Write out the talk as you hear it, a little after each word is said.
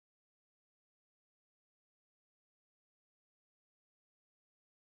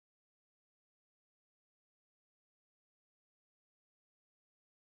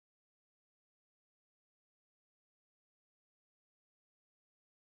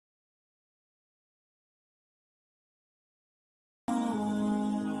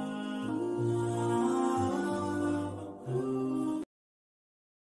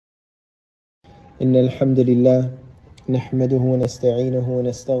إن الحمد لله نحمده ونستعينه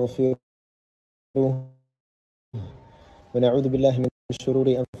ونستغفره ونعوذ بالله من شرور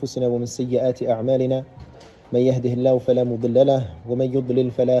أنفسنا ومن سيئات أعمالنا من يهده الله فلا مضل له ومن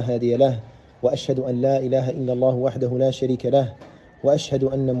يضلل فلا هادي له وأشهد أن لا إله إلا الله وحده لا شريك له وأشهد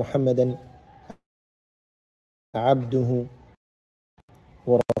أن محمدا عبده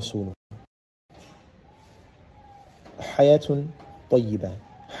ورسوله. حياة طيبة،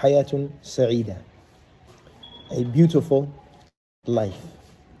 حياة سعيدة, a beautiful life,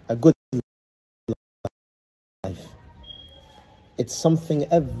 a good life. It's something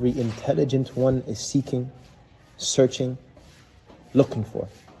every intelligent one is seeking, searching, looking for.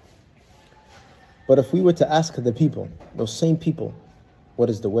 But if we were to ask the people, those same people, what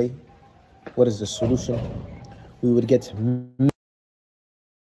is the way, what is the solution, we would get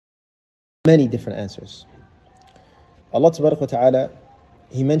many different answers. Allah Tabarak wa Ta'ala,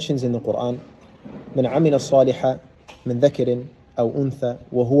 He mentions in the Quran, من عمل صالحا من ذكر أو أنثى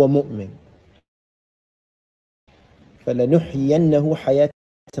وهو مؤمن فلنحيينه حياة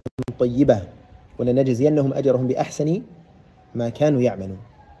طيبة ولنجزينهم أجرهم بأحسن ما كانوا يعملون.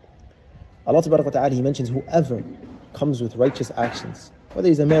 Allah Tabarak wa Ta'ala, He mentions whoever comes with righteous actions, whether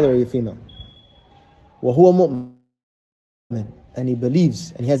he's a male or a female, وهو مؤمن, and he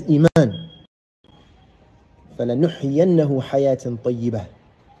believes and he has iman, فلنحيينه حياة طيبة.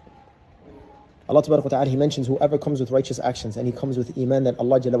 Allah Tabarak wa Ta'ala, He mentions whoever comes with righteous actions and he comes with iman, that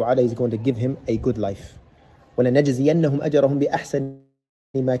Allah Jalla wa Ala is going to give him a good life. وَلَنَجْزِيَنَّهُمْ أَجْرَهُمْ بِأَحْسَنِ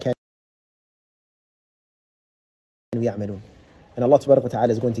مَا كَانُوا يَعْمَلُونَ. And Allah Tabarak wa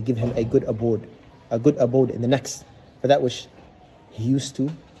Ta'ala is going to give him a good abode in the next, for that which he used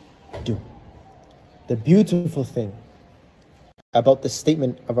to do. The beautiful thing about the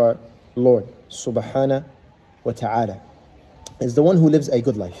statement of our Lord Subhanahu wa Ta'ala is the one who lives a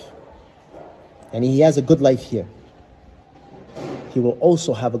good life, and he has a good life here, he will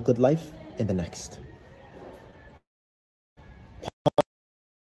also have a good life in the next.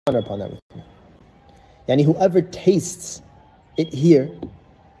 Ponder upon that with me. Yani whoever tastes it here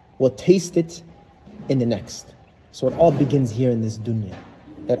will taste it in the next. So it all begins here in this dunya.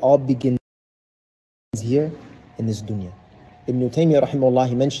 It all begins here in this dunya. Ibn Taymiyyah rahimahullah,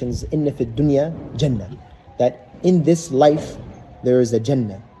 he mentions inna fi dunya jannah, that in this life there is a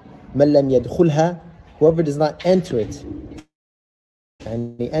jannah. Man lam yadkhulha, whoever does not enter it,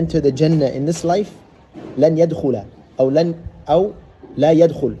 and he enter the jannah in this life, lan yadkhula aw la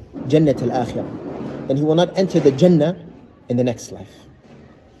yadkhul jannat al-akhirah, then he will not enter the jannah in the next life.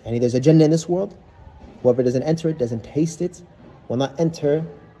 And there's a jannah in this world, whoever doesn't enter it, doesn't taste it, will not enter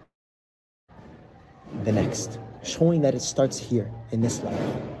the next, showing that it starts here in this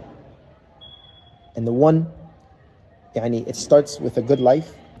life. And the one, it starts with a good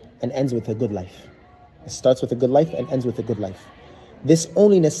life and ends with a good life. It starts with a good life and ends with a good life. This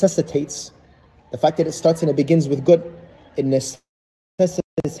only necessitates, the fact that it starts and it begins with good, it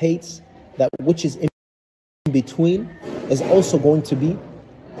necessitates that which is in between is also going to be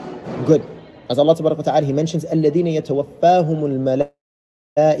good. As Allah Tabarak wa Ta'ala, He mentions الَّذِينَ يَتَوَفَّاهُمُ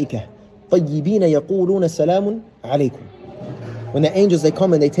الْمَلَائِكَةُ طَيِّبِينَ يَقُولُونَ سَلَامٌ عَلَيْكُمْ. When the angels, they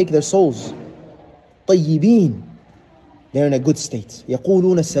come and they take their souls, طَيِّبِين, they're in a good state.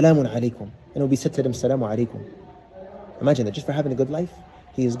 يَقُولُونَ سَلَامٌ عَلَيْكُمْ, and it will be said to them, سَلَامُ عَلَيْكُمْ. Imagine that just for having a good life,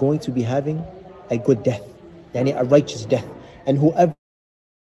 he is going to be having a good death, a righteous death. And whoever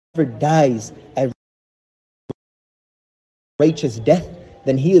dies a righteous death,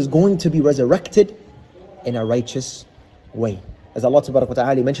 then he is going to be resurrected in a righteous way. As Allah Tabarak wa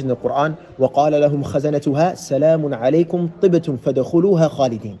Ta'ala mentioned in the Quran, وَقَالَ لَهُمْ خَزَنَتُهَا سَلَامٌ عَلَيْكُمْ طِبْتُمْ فَدَخُلُوهَا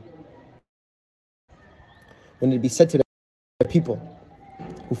خَالِدِينَ. When it be said to the people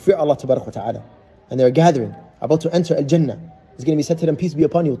who fear Allah Tabarak wa Ta'ala, and they are gathering, about to enter Al-Jannah, it's going to be said to them, peace be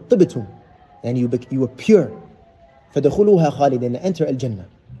upon you, طِبْتُمْ, and you are pure, فَدَخُلُوهَا خَالِدِينَ, enter Al-Jannah.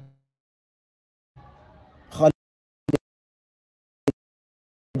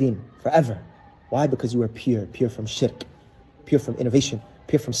 Forever. Why? Because you were pure from shirk, pure from innovation,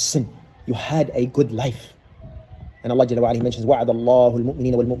 pure from sin. You had a good life. And Allah Jalla wa Ala mentions وَعَدَ اللَّهُ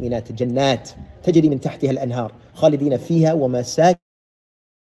الْمُؤْمِنِينَ وَالْمُؤْمِنَاتِ جَنَّاتٍ تَجْرِي مِنْ تَحْتِهَا الْأَنْهَارُ خَالِدِينَ فِيهَا وَمَسَاكِنَ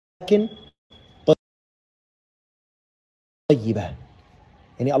طَيِّبَةً.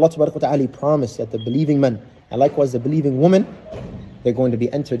 And Allah Tabarak wa Ta'ala promised that the believing men, and likewise the believing women, they're going to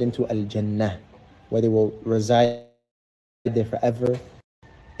be entered into Al-Jannah, where they will reside there forever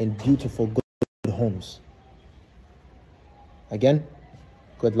in beautiful, good homes. Again,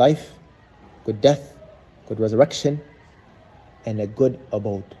 good life, good death, good resurrection, and a good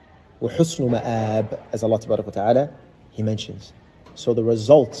abode. وَحُسْنُ مَآبٍ, as Allah Tabarak wa Ta'ala, He mentions. So the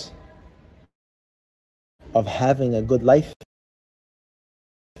result of having a good life,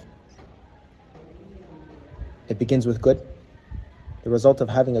 it begins with good. The result of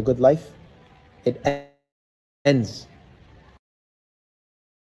having a good life, it ends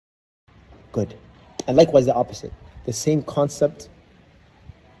good. And likewise the opposite. The same concept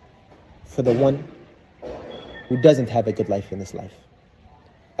for the one who doesn't have a good life in this life.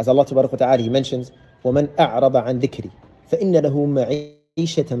 As Allah Tabaraka wa Ta'ala, He mentions, وَمَنْ أَعْرَضَ عَنْ ذِكْرِي فَإِنَّ لَهُ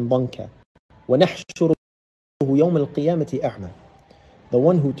مَعِيشَةً ضَنْكًا وَنَحْشُرُهُ يَوْمَ الْقِيَامَةِ أَعْمَى. The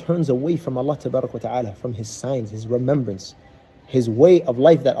one who turns away from Allah Tabaraka wa Ta'ala, from His signs, His remembrance, His way of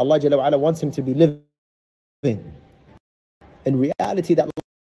life that Allah Jalla wa Ala wants him to be living. In reality, that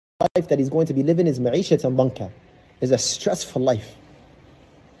life that he's going to be living is ma'ishatan banka, is a stressful life.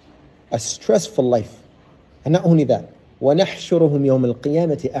 A stressful life. And not only that, وَنَحْشُرُهُمْ يَوْمَ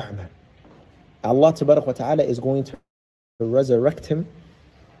الْقِيَامَةِ أَعْمَى. Allah Tabaraka wa Ta'ala is going to resurrect him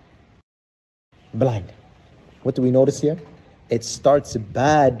blind. What do we notice here? It starts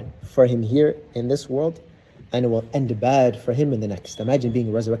bad for him here in this world, and it will end bad for him in the next. Imagine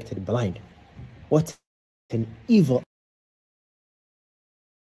being resurrected blind. What an evil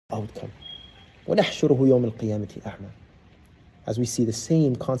outcome. وَنَحْشُرُهُ يَوْمَ الْقِيَامَةِ أَعْمَى. As we see, the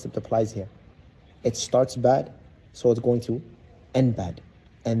same concept applies here. It starts bad, so it's going to end bad.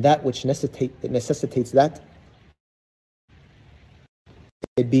 And that which necessitates that,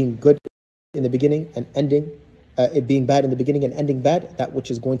 it being good in the beginning and ending, it being bad in the beginning and ending bad, that which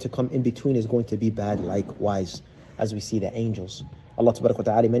is going to come in between is going to be bad likewise. As we see the angels, Allah Tabaraka wa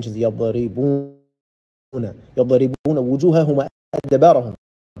Ta'ala mentions يَضْرِبُونَ وُجُوهَهُمْ وَأَدْبَارَهُم.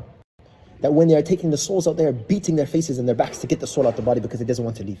 That when they are taking the souls out, they are beating their faces and their backs to get the soul out the body because it doesn't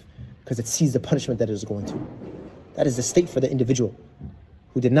want to leave, because it sees the punishment that it is going to. That is the state for the individual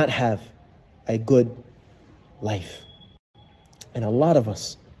who did not have a good life. And a lot of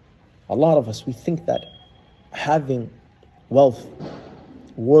us, we think that having wealth,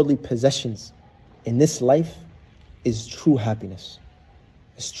 worldly possessions in this life is true happiness.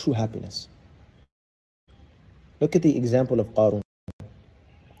 It's true happiness. Look at the example of Qarun.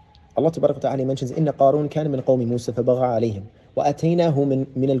 Allah Tabaraka wa Ta'ala mentions, إِنَّ قَارُونَ كَانَ مِنْ قَوْمِ مُوسَى فَبَغَى عَلَيْهِمْ وَأَتَيْنَاهُ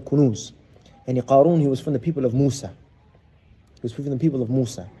مِنَ الْكُنُوزِ. And Qarun, he was from the people of Musa. He was from the people of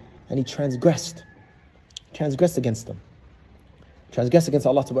Musa. And he transgressed against them. Transgressed against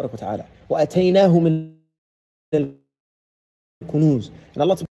Allah Tabaraka wa Ta'ala. وَأَتَيْنَاهُ مِنَ الْكُنُوزِ. And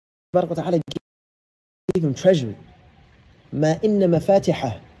Allah Tabaraka wa Ta'ala gave him treasury. مَا إِنَّ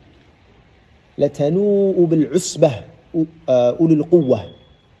مَفَاتِحَهُ لَتَنُوءُ بِالْعُصْبَةِ أُولِي الْقُوَّةِ.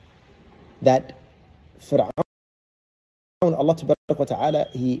 That Fir'aun, Allah Tabaraka wa Ta'ala,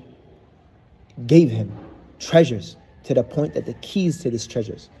 He gave him treasures to the point that the keys to these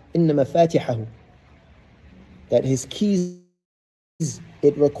treasures, إِنَّ مَفَاتِحَهُ, that his keys,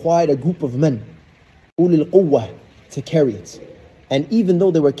 it required a group of men, أُولِي الْقُوَّةِ, to carry it. And even though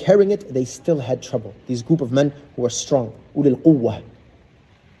they were carrying it, they still had trouble. These group of men who were strong, أُولِي الْقُوَّةِ,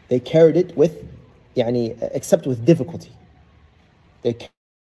 they carried it with, except with difficulty. They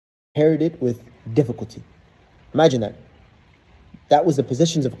carried it with difficulty. Imagine that. That was the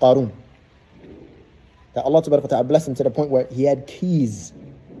positions of Qarun. That Allah Tabaraka wa Ta'ala blessed him to the point where he had keys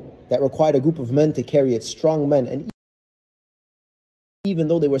that required a group of men to carry it, strong men. And even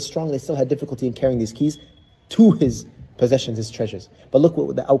though they were strong, they still had difficulty in carrying these keys to his possessions, his treasures. But look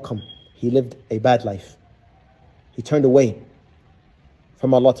what the outcome. He lived a bad life. He turned away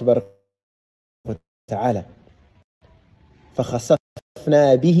from Allah Tabaraka wa Ta'ala.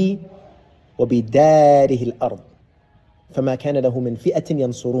 فَخَسَفْنَا بِهِ وَبِدَارِهِ الْأَرْضِ فَمَا كَانَ لَهُ مِنْ فِئَةٍ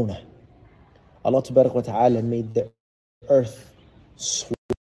يَنْصُرُونَهُ. Allah Tabaraka wa Ta'ala made the earth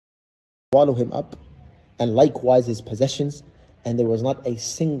swallow him up, and likewise his possessions, and there was not a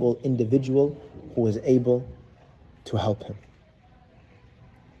single individual who was able to help him.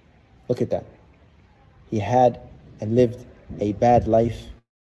 Look at that. He had and lived a bad life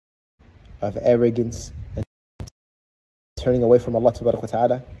of arrogance and turning away from Allah Tabaraka wa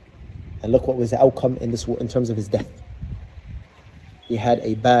Ta'ala, and look what was the outcome in terms of his death. He had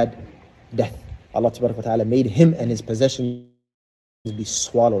a bad death. Allah Tabaraka wa Ta'ala made him and his possessions be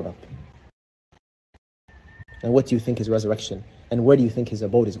swallowed up. And what do you think his resurrection, and where do you think his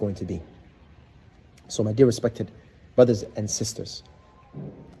abode is going to be? So my dear respected brothers and sisters,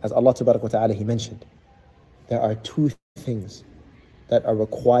 as Allah Tabaraka wa Ta'ala, He mentioned, there are two things that are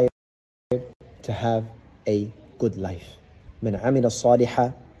required to have a good life. من عمل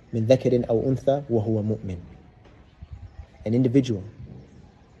الصالحة من ذكر أو أنثى وهو مؤمن. An individual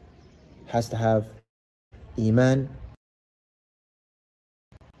has to have iman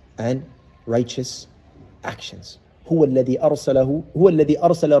and righteous actions. هو الذي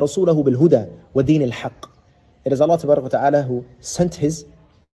أرسل رسوله بالهدى ودين الحق It is Allah Ta'ala who sent His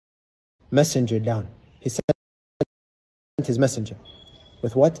messenger down. He sent His messenger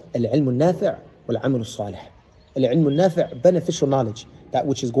with what? Al-ilm al-nafi' wal-amal al-salih. Al-ilm al-nafi', beneficial knowledge, that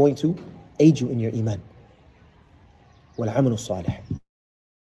which is going to aid you in your iman. Wal-amal al-salih.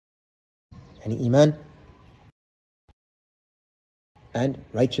 And iman and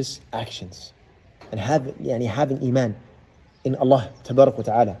righteous actions. And having iman in Allah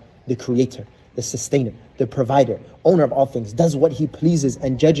Ta'ala, the creator, the sustainer, the provider, owner of all things, does what He pleases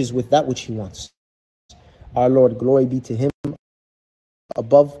and judges with that which He wants. Our Lord, glory be to Him,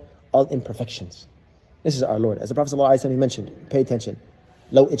 above all imperfections. This is our Lord. As the Prophet ﷺ mentioned, pay attention.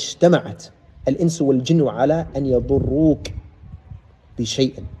 لو اجتمعت الإنس والجن على أن يضروك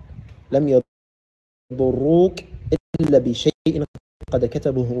بشيء لم يضروك إلا بشيء قد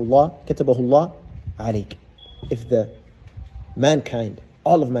كتبه الله عليك. If the mankind,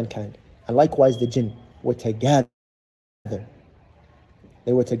 all of mankind, and likewise the jinn were to gather, to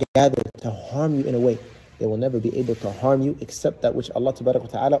harm you in a way, they will never be able to harm you except that which Allah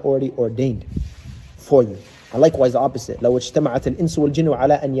Ta'ala already ordained for you. And likewise the opposite. لو اجتمعت الإنس والجن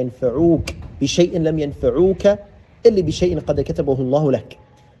على أن ينفعوك بشيء لم ينفعوك إلا بشيء قد كتبه الله لك.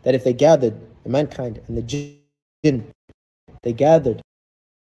 That if they gathered, the mankind and the jinn, they gathered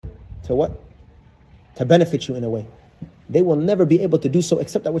to what? To benefit you in a way, they will never be able to do so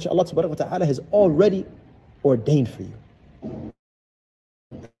except that which Allah Ta'ala has already ordained for you.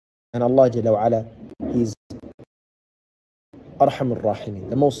 And Allah Jalla wa Ala, He's Arhamur Rahimin,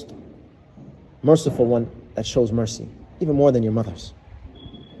 the most merciful one that shows mercy, even more than your mothers.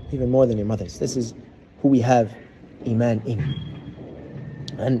 Even more than your mothers. This is who we have iman in.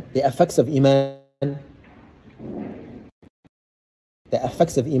 And the effects of iman,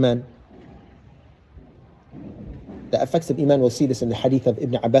 we'll see this in the hadith of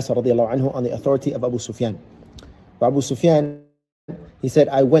Ibn Abbas radiallahu anhu on the authority of Abu Sufyan. Abu Sufyan, he said,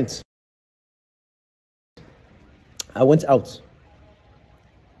 I went out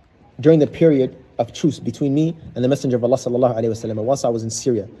during the period of truce between me and the Messenger of Allah sallallahu alaihi wasallam. Once I was in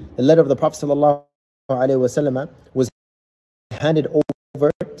Syria, the letter of the Prophet sallallahu alaihi wasallam was handed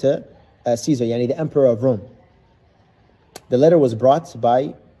over to Caesar, the Emperor of Rome. The letter was brought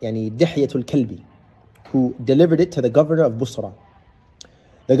by Dihyatul Kalbi, who delivered it to the governor of Busra.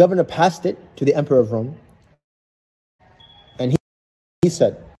 The governor passed it to the Emperor of Rome, and he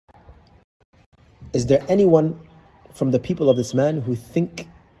said, is there anyone from the people of this man who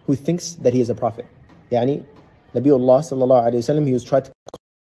thinks that he is a prophet? Nabiullah sallallahu alayhi wa sallam, he was trying to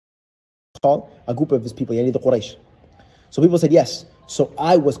call a group of his people, the Quraysh. So people said yes. So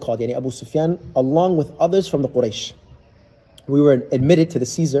I was called, Abu Sufyan, along with others from the Quraysh. We were admitted to the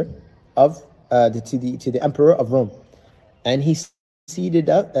Caesar of to the Emperor of Rome, and he seated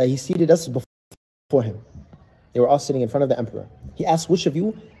us before him. They were all sitting in front of the Emperor. He asked, which of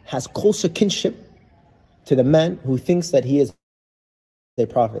you has closer kinship to the man who thinks that he is a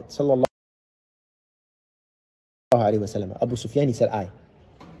prophet? Sallallahu alaihi wasallam. Abu Sufyan, he said, I.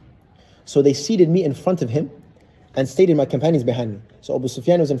 So they seated me in front of him and stated my companions behind me. So Abu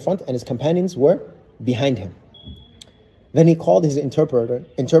Sufyan was in front and his companions were behind him. Then he called his interpreter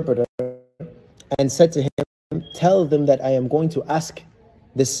and said to him, tell them that I am going to ask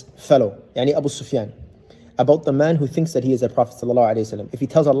this fellow, Abu Sufyan, about the man who thinks that he is a prophet sallallahu alaihi wasallam. If he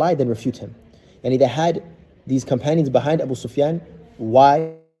tells a lie, then refute him. And they had these companions behind Abu Sufyan.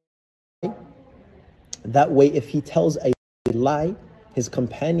 Why? That way, if he tells a lie, his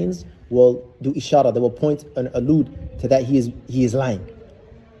companions will do ishara, they will point and allude to that he is lying.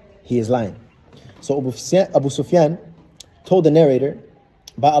 He is lying. So Abu Sufyan told the narrator,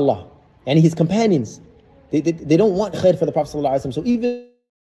 by Allah, and his companions, they don't want khair for the Prophet ﷺ. So even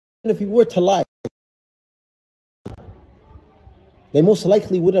if he were to lie, they most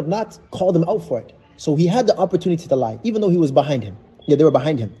likely would have not called him out for it. So he had the opportunity to lie, even though he was behind him. They were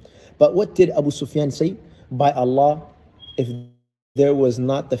behind him. But what did Abu Sufyan say? By Allah, if there was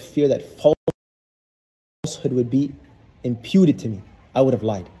not the fear that falsehood would be imputed to me, I would have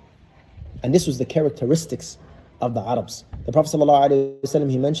lied. And this was the characteristics of the Arabs. The Prophet ﷺ,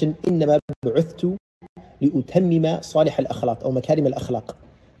 he mentioned, إِنَّمَا بُعُثْتُ لِأُتَمِّمَ صَالِحَ الْأَخْلَاقِ أو مَكَارِمَ الْأَخْلَاقِ.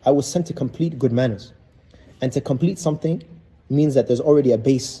 I was sent to complete good manners. And to complete something means that there's already a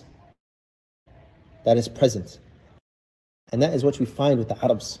base that is present. And that is what we find with the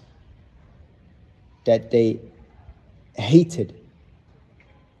Arabs. That they hated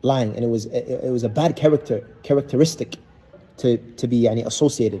lying, and it was a bad characteristic to be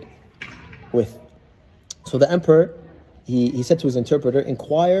associated with. So the emperor, he said to his interpreter,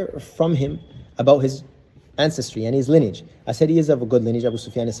 inquire from him about his ancestry and his lineage. I said he is of a good lineage. Abu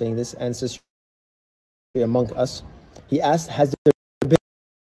Sufyan is saying this, ancestry among us. He asked, has there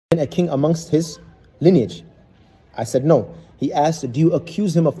been a king amongst his lineage? I said, no. He asked, do you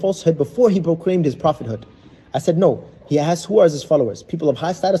accuse him of falsehood before he proclaimed his prophethood? I said, no. He asked, who are his followers? People of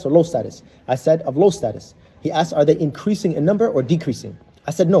high status or low status? I said, of low status. He asked, are they increasing in number or decreasing?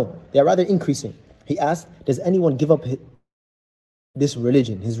 I said, no, they are rather increasing. He asked, does anyone give up this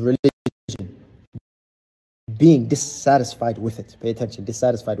religion, his religion, being dissatisfied with it? Pay attention,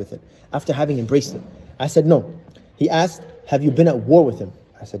 dissatisfied with it, after having embraced it. I said, no. He asked, have you been at war with him?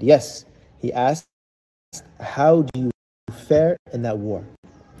 I said, yes. He asked, how do you fare in that war?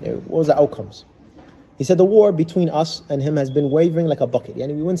 What was the outcomes? He said, the war between us and him has been wavering like a bucket.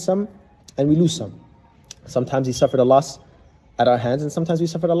 Yani we win some and we lose some. Sometimes he suffered a loss at our hands, and sometimes we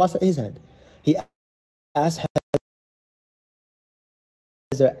suffered a loss at his hand. He asked,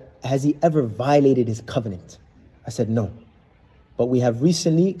 has he ever violated his covenant? I said, no. But we have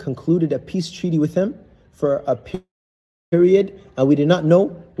recently concluded a peace treaty with him for a period, and we did not know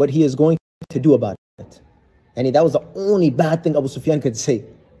what he is going to do about it. And that was the only bad thing Abu Sufyan could say.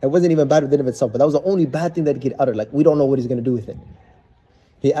 It wasn't even bad within of itself, but that was the only bad thing that he could utter. Like, we don't know what he's going to do with it.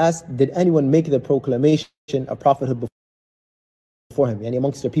 He asked, did anyone make the proclamation of prophethood before him, yani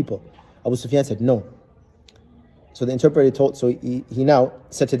amongst their people? Abu Sufyan said, no. So the interpreter he now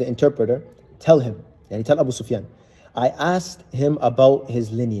said to the interpreter, tell him, yani tell Abu Sufyan, I asked him about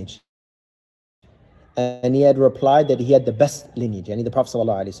his lineage. And he had replied that he had the best lineage, yani the Prophet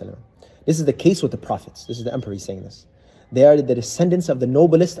ﷺ. This is the case with the prophets. This is the emperor saying this. They are the descendants of the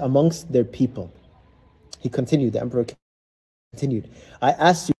noblest amongst their people. He continued, the emperor continued, I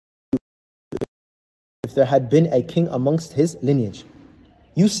asked you if there had been a king amongst his lineage.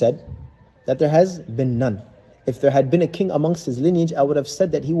 You said that there has been none. If there had been a king amongst his lineage, I would have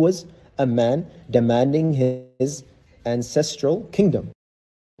said that he was a man demanding his ancestral kingdom.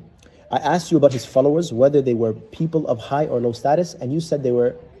 I asked you about his followers, whether they were people of high or low status, and you said they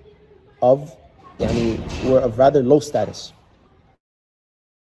were of rather low status.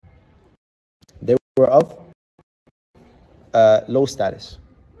 They were of low status.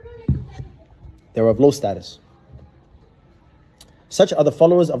 They were of low status. Such are the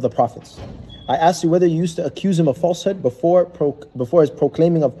followers of the prophets. I asked you whether you used to accuse him of falsehood before his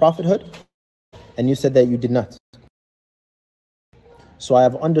proclaiming of prophethood, and you said that you did not. So I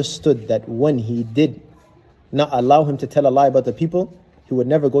have understood that when he did not allow him to tell a lie about the people, he would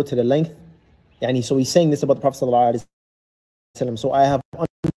never go to the length. So he's saying this about the Prophet ﷺ. So I have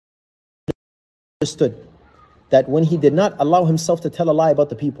understood that when he did not allow himself to tell a lie about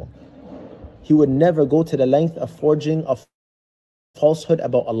the people, he would never go to the length of forging a falsehood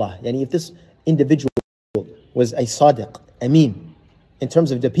about Allah. If this individual was a sadiq, ameen, in terms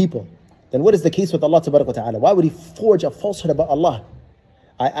of the people, then what is the case with Allah Ta'ala? Why would he forge a falsehood about Allah?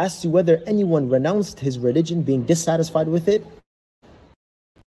 I asked you whether anyone renounced his religion being dissatisfied with it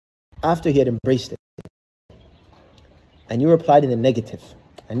after he had embraced it. And you replied in the negative.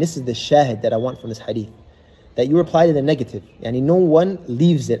 And this is the shahid that I want from this hadith. That you replied in the negative. No one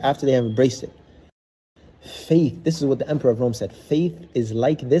leaves it after they have embraced it. Faith, this is what the Emperor of Rome said. Faith is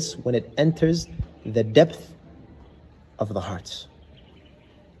like this when it enters the depth of the heart.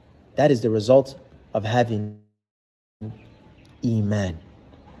 That is the result of having Iman.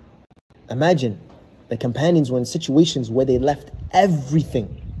 Imagine the companions were in situations where they left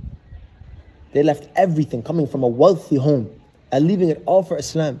everything. They left everything, coming from a wealthy home and leaving it all for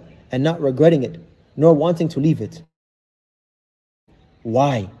Islam and not regretting it, nor wanting to leave it.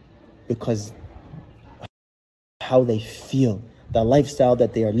 Why? Because how they feel, the lifestyle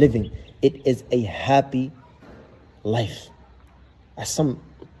that they are living, it is a happy life. There's some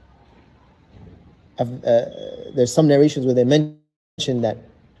narrations where they mention that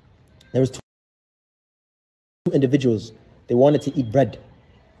there was two individuals. They wanted to eat bread,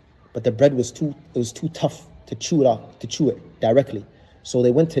 but the bread was too tough to chew it directly. So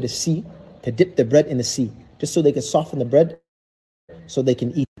they went to the sea to dip the bread in the sea, just so they could soften the bread, so they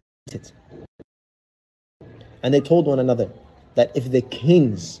can eat it. And they told one another that if the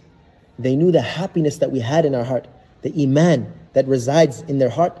kings, they knew the happiness that we had in our heart, the iman that resides in their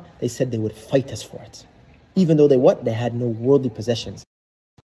heart, they said they would fight us for it. Even though they had no worldly possessions.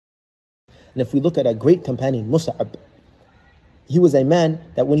 And if we look at a great companion, Mus'ab, he was a man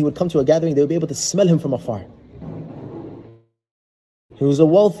that when he would come to a gathering, they would be able to smell him from afar. He was a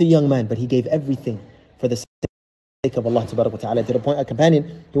wealthy young man, but he gave everything for the sake of Allah Ta'ala. To the point, a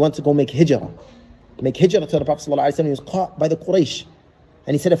companion, he wanted to go make hijrah to the Prophet ﷺ. He was caught by the Quraysh.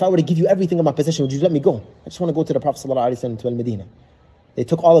 And he said, if I were to give you everything of my possession, would you let me go? I just want to go to the Prophet ﷺ to Al-Medina. They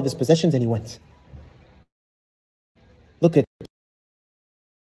took all of his possessions and he went. Look at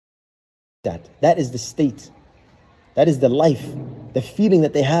That is the state. That is the life, the feeling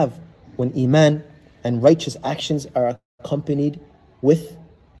that they have when Iman and righteous actions are accompanied with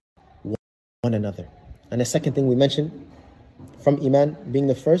one another. And the second thing we mentioned from Iman being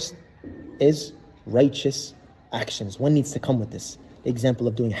the first is righteous actions. One needs to come with this. The example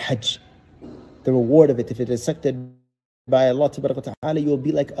of doing Hajj. The reward of it, if it is accepted by Allah Ta'ala, you will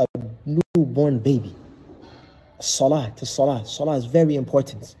be like a newborn baby. Salah to Salah. Salah is very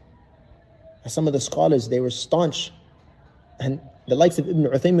important. As some of the scholars, they were staunch. And the likes of Ibn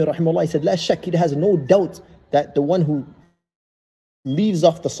Uthaymin rahimahullah, he said, La shak, he has no doubt that the one who leaves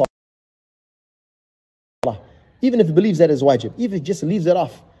off the Salah, even if he believes that is wajib, even if he just leaves it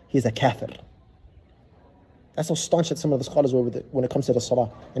off, he's a kafir. That's how staunch that some of the scholars were with it when it comes to the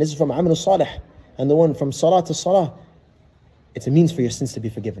Salah. And this is from Amal Salih. And the one from Salah to Salah, it's a means for your sins to be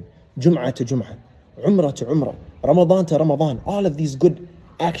forgiven. Jum'ah to Jum'ah, Umrah to Umrah, Ramadan to Ramadan. All of these good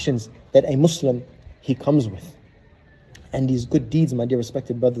actions that a Muslim, he comes with. And these good deeds, my dear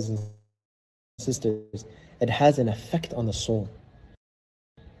respected brothers and sisters, it has an effect on the soul.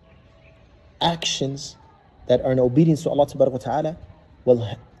 Actions that are in obedience to Allah Ta'ala will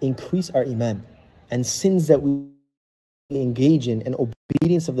increase our Iman. And sins that we engage in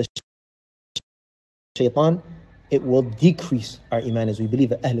obedience of the shaitan, it will decrease our Iman, as we believe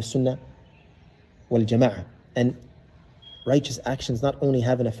that Ahl Sunnah wal Jama'ah. And righteous actions not only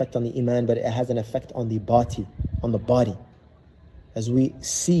have an effect on the Iman, but it has an effect on the body, As we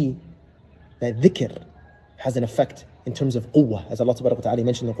see that dhikr has an effect in terms of quwwah, as Allah Ta'ala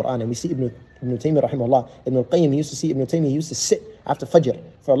mentioned in the Quran. And we see Ibn Taymiyyah rahimahullah, Ibn al-Qayyim, he used to sit after Fajr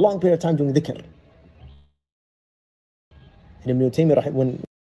for a long period of time doing dhikr. And Ibn Taymiyyah, when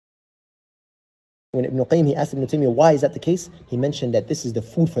Ibn al-Qayyim, he asked Ibn Taymiyyah, why is that the case? He mentioned that this is the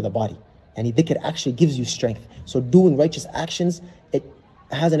food for the body. And dhikr actually gives you strength. So doing righteous actions, it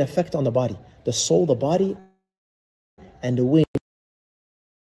has an effect on the body. The soul, the body, and the way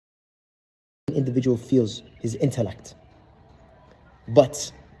an individual feels, his intellect.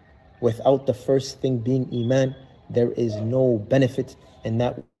 But without the first thing being Iman, there is no benefit in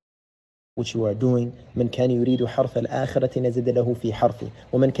that which you are doing. من كان يريد حرث الآخرة نزد له في حرثه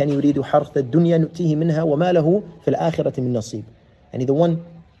ومن كان يريد حرث الدنيا نؤتيه منها وما له في الآخرة من نصيب. And the one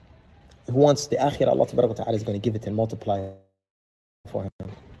who wants the akhirah, Allah Ta'ala is going to give it and multiply it for him. And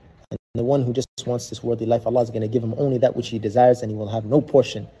the one who just wants this worldly life, Allah is going to give him only that which he desires, and he will have no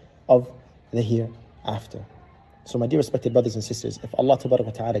portion of the hereafter. So my dear respected brothers and sisters, if Allah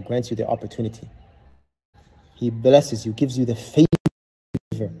Ta'ala grants you the opportunity, He blesses you, gives you the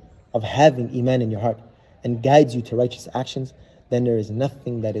favor of having Iman in your heart and guides you to righteous actions, then there is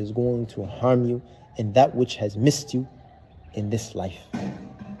nothing that is going to harm you in that which has missed you in this life.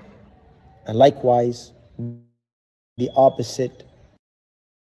 And likewise, the opposite,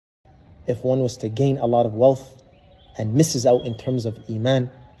 if one was to gain a lot of wealth and misses out in terms of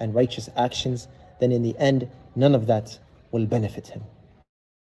Iman and righteous actions, then in the end, none of that will benefit him.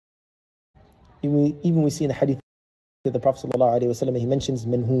 Even we see in the hadith of the Prophet ﷺ, he mentions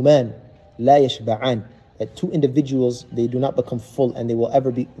منهومان لا يشبعان, that two individuals, they do not become full and they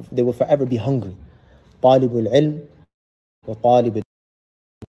will forever be hungry. طالب العلم وطالب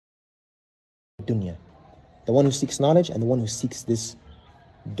الدنيا, the one who seeks knowledge and the one who seeks this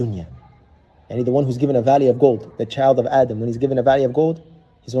dunya. And the one who's given a valley of gold, the child of Adam, when he's given a valley of gold,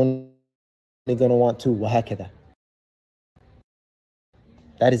 he's only going to want two. وهكذا.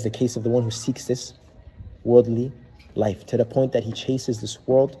 That is the case of the one who seeks this worldly life, to the point that he chases this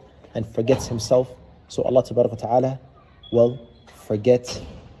world and forgets himself. So Allah Ta'ala will forget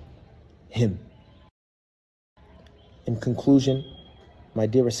him. In conclusion, my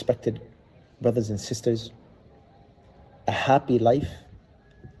dear respected brothers and sisters, a happy life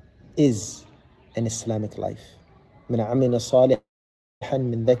is an Islamic life. من عمل صالحا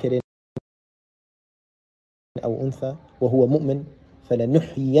من ذكر أو أنثى وهو مؤمن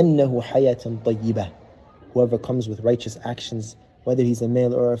فلنحيينه حياة طيبة. Whoever comes with righteous actions, whether he's a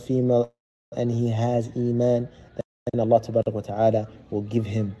male or a female, and he has Iman, then Allah Ta'ala will give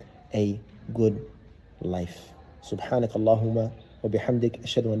him a good life. سبحانك اللهم وبحمدك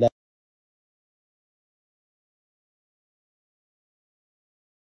أشهد أن لا